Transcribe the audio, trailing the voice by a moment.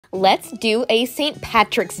Let's do a St.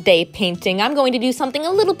 Patrick's Day painting. I'm going to do something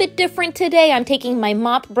a little bit different today. I'm taking my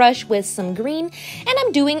mop brush with some green, and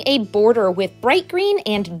I'm doing a border with bright green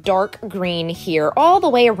and dark green here, all the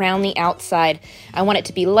way around the outside. I want it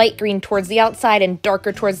to be light green towards the outside and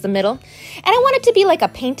darker towards the middle. And I want it to be like a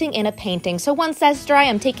painting in a painting. So once that's dry,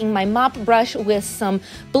 I'm taking my mop brush with some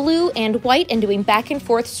blue and white and doing back and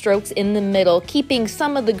forth strokes in the middle, keeping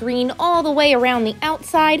some of the green all the way around the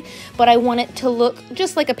outside, but I want it to look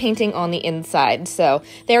just like a painting on the inside. So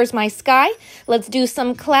there's my sky. Let's do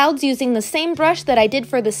some clouds using the same brush that I did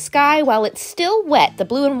for the sky while it's still wet. The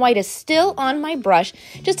blue and white is still on my brush,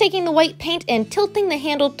 just taking the white paint and tilting the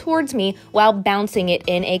handle towards me while bouncing it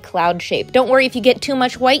in a cloud shape. Don't worry if you get too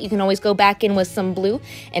much white, you can always go back in with some blue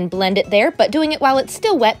and blend it there, but doing it while it's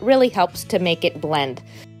still wet really helps to make it blend.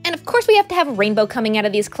 And of course we have to have a rainbow coming out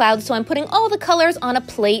of these clouds, so I'm putting all the colors on a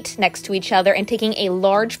plate next to each other and taking a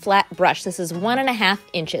large flat brush. This is 1.5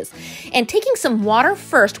 inches. And taking some water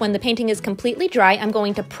first when the painting is completely dry, I'm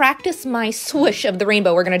going to practice my swoosh of the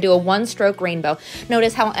rainbow. We're going to do a one-stroke rainbow.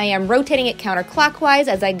 Notice how I am rotating it counterclockwise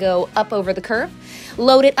as I go up over the curve.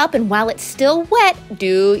 Load it up, and while it's still wet,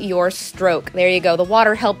 do your stroke. There you go. The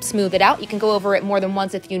water helps smooth it out. You can go over it more than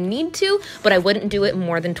once if you need to, but I wouldn't do it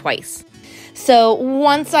more than twice. So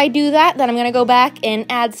once I do that, then I'm going to go back and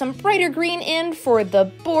add some brighter green in for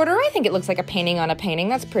the border. I think it looks like a painting on a painting.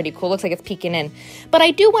 That's pretty cool. Looks like it's peeking in. But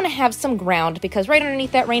I do want to have some ground because right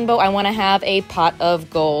underneath that rainbow, I want to have a pot of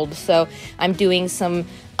gold. So I'm doing some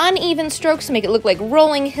uneven strokes to make it look like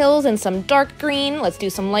rolling hills and some dark green. Let's do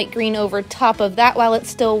some light green over top of that while it's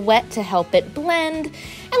still wet to help it blend.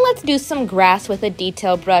 And let's do some grass with a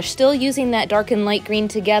detail brush, still using that dark and light green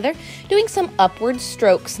together, doing some upward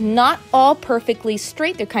strokes, not all perfectly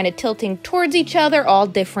straight. They're kind of tilting towards each other, all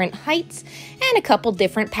different heights, and a couple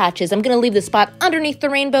different patches. I'm going to leave the spot underneath the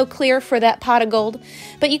rainbow clear for that pot of gold,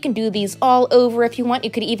 but you can do these all over if you want. You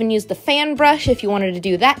could even use the fan brush if you wanted to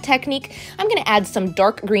do that technique. I'm going to add some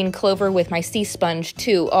dark green clover with my sea sponge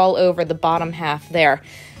too, all over the bottom half there.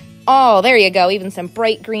 Oh, there you go. Even some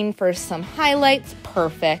bright green for some highlights.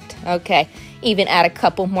 Perfect. Okay, even add a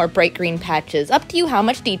couple more bright green patches. Up to you how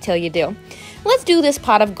much detail you do. Let's do this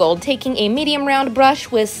pot of gold, taking a medium round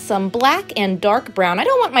brush with some black and dark brown. I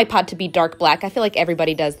don't want my pot to be dark black. I feel like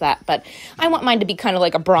everybody does that, but I want mine to be kind of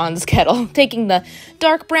like a bronze kettle. Taking the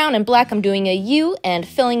dark brown and black, I'm doing a U and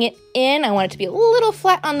filling it in. I want it to be a little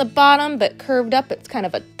flat on the bottom, but curved up. It's kind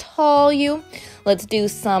of a tall U. Let's do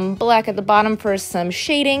some black at the bottom for some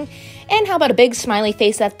shading. And how about a big smiley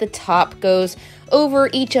face at the top? Goes over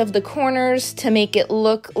each of the corners to make it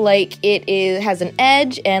look like has an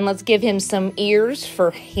edge. And let's give him some ears for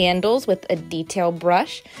handles with a detail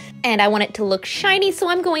brush. And I want it to look shiny, so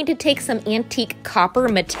I'm going to take some antique copper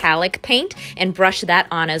metallic paint and brush that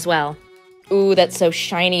on as well. Ooh, that's so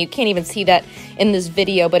shiny. You can't even see that in this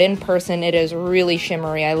video, but in person it is really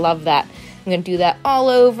shimmery. I love that. I'm going to do that all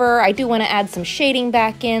over. I do want to add some shading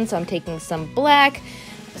back in, so I'm taking some black.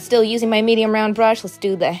 Still using my medium round brush. Let's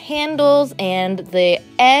do the handles and the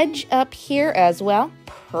edge up here as well.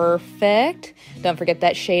 Perfect. Don't forget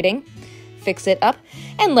that shading. Fix it up.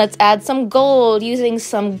 And let's add some gold, using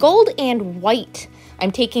some gold and white.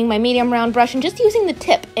 I'm taking my medium round brush and just using the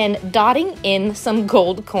tip and dotting in some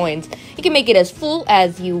gold coins. You can make it as full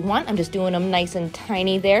as you want. I'm just doing them nice and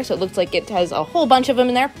tiny there, so it looks like it has a whole bunch of them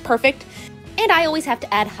in there. Perfect. And I always have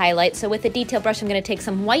to add highlights, so with a detail brush I'm going to take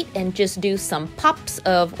some white and just do some pops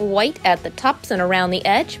of white at the tops and around the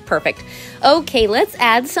edge. Perfect. Okay, let's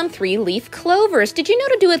add some 3-leaf clovers. Did you know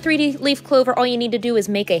to do a 3-leaf clover, all you need to do is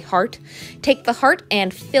make a heart? Take the heart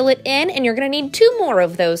and fill it in, and you're going to need 2 more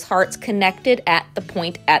of those hearts connected at the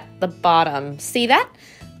point at the bottom. See that?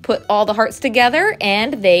 Put all the hearts together,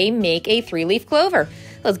 and they make a 3-leaf clover.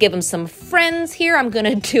 Let's give them some friends here. I'm going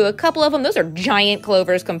to do a couple of them. Those are giant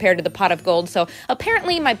clovers compared to the pot of gold, so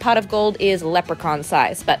apparently my pot of gold is leprechaun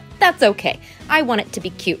size, but that's okay. I want it to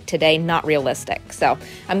be cute today, not realistic. So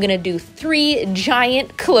I'm going to do 3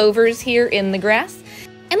 giant clovers here in the grass.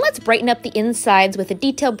 And let's brighten up the insides with a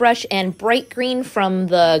detail brush and bright green from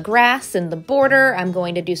the grass and the border. I'm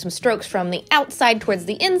going to do some strokes from the outside towards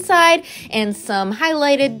the inside and some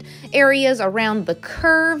highlighted areas around the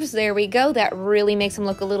curves. There we go. That really makes them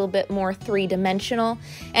look a little bit more 3-dimensional.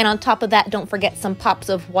 And on top of that, don't forget some pops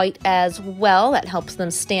of white as well. That helps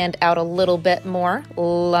them stand out a little bit more.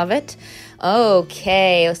 Love it.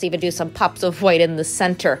 Okay, let's even do some pops of white in the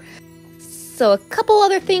center. So a couple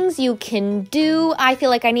other things you can do. I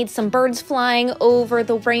feel like I need some birds flying over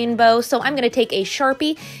the rainbow, so I'm going to take a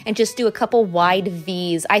Sharpie and just do a couple wide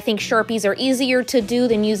V's. I think Sharpies are easier to do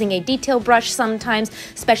than using a detail brush sometimes,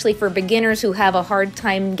 especially for beginners who have a hard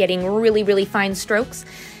time getting really, really fine strokes.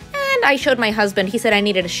 And I showed my husband, he said I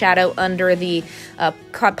needed a shadow under the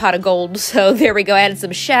pot of gold. So there we go. I added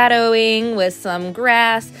some shadowing with some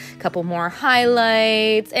grass, a couple more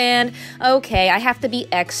highlights, and okay, I have to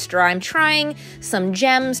be extra. I'm trying some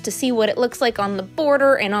gems to see what it looks like on the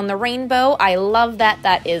border and on the rainbow. I love that.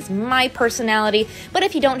 That is my personality. But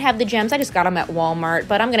if you don't have the gems, I just got them at Walmart.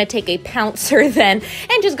 But I'm going to take a pouncer then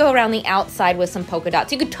and just go around the outside with some polka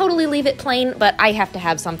dots. You could totally leave it plain, but I have to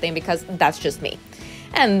have something because that's just me.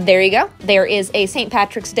 And there you go. There is a St.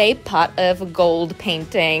 Patrick's Day pot of gold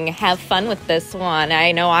painting. Have fun with this one.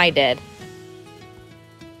 I know I did.